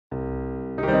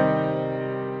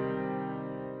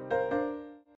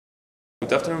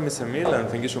Good afternoon, Mr. Emil, and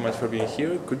thank you so much for being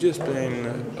here. Could you explain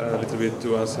a little bit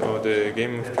to us about the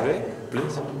game of today,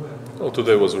 please? Well,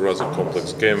 today was a rather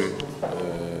complex game.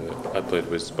 I played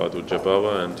with Badu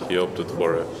Jabava, and he opted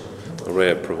for a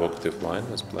rare provocative line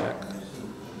as black.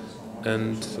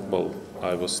 And, well,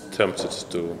 I was tempted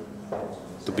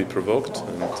to be provoked,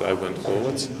 and I went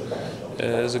forwards.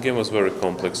 The game was very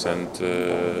complex, and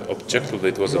objectively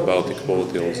it was about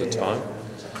equality all the time.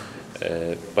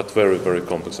 But very, very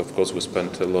complex. Of course, we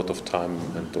spent a lot of time,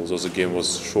 and although the game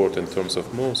was short in terms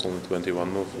of moves, only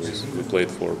 21 moves, we played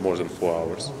for more than 4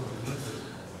 hours.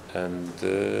 And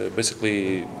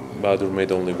basically, Badur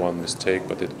made only one mistake,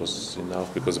 but it was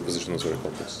enough because the position was very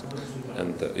complex.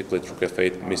 And he played Rook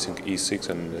F8, missing E6,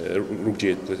 and Rook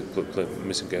G8,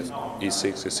 missing E6.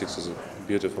 E6 is a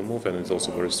beautiful move, and it's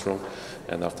also very strong.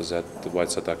 And after that, the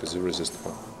white's attack is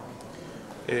irresistible.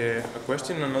 A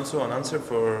question and also an answer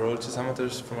for all chess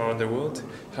amateurs from around the world.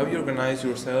 How you organize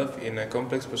yourself in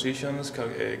complex positions,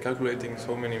 calculating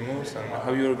so many moves, and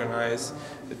how you organize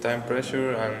the time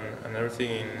pressure and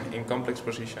everything in complex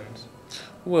positions?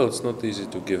 Well, it's not easy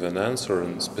to give an answer,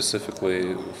 and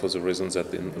specifically for the reasons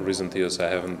that in recent years I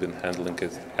haven't been handling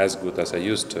it as good as I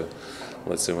used to.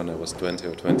 Let's say when I was 20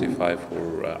 or 25,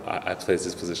 or I played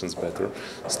these positions better.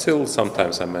 Still,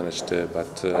 sometimes I managed to,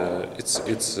 but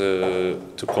it's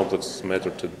too complex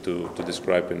matter to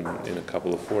describe in a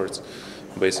couple of words.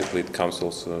 Basically, it comes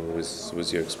also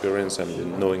with your experience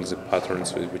and knowing the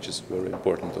patterns, which is very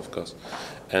important, of course.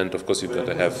 And of course, you've got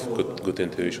to have good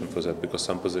intuition for that, because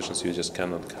some positions you just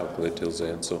cannot calculate till the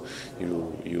end, so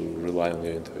you rely on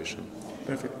your intuition.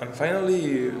 Perfect. And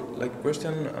finally, like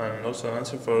question and also an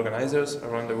answer for organizers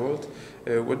around the world.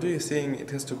 What do you think it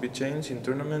has to be changed in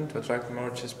tournament to attract more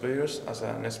chess players as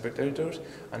spectators,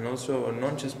 and also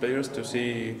non-chess players to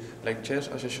see like chess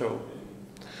as a show?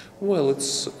 Well,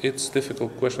 it's a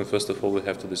difficult question. First of all, we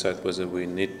have to decide whether we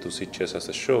need to see chess as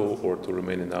a show or to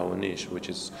remain in our niche, which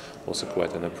is also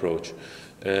quite an approach.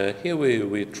 Here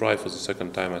we try for the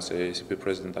second time as ACP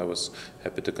president. I was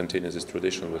happy to continue this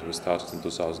tradition which we started in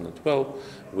 2012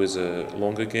 with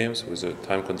longer games, with a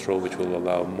time control which will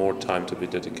allow more time to be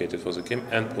dedicated for the game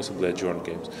and possibly adjourn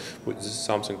games. This is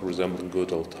something resembling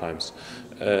good old times.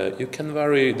 You can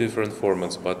vary different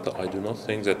formats, but I do not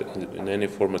think that in any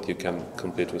format you can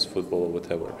compete with football or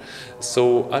whatever.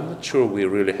 So I'm not sure we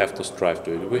really have to strive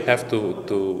to it. We have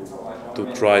to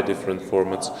try different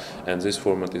formats, and this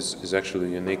format is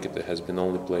actually unique. It has been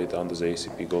only played under the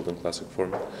ACP Golden Classic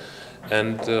format,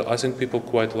 and I think people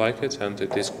quite like it, and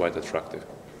it is quite attractive.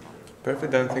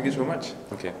 Perfect, then thank you so much.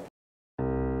 Okay.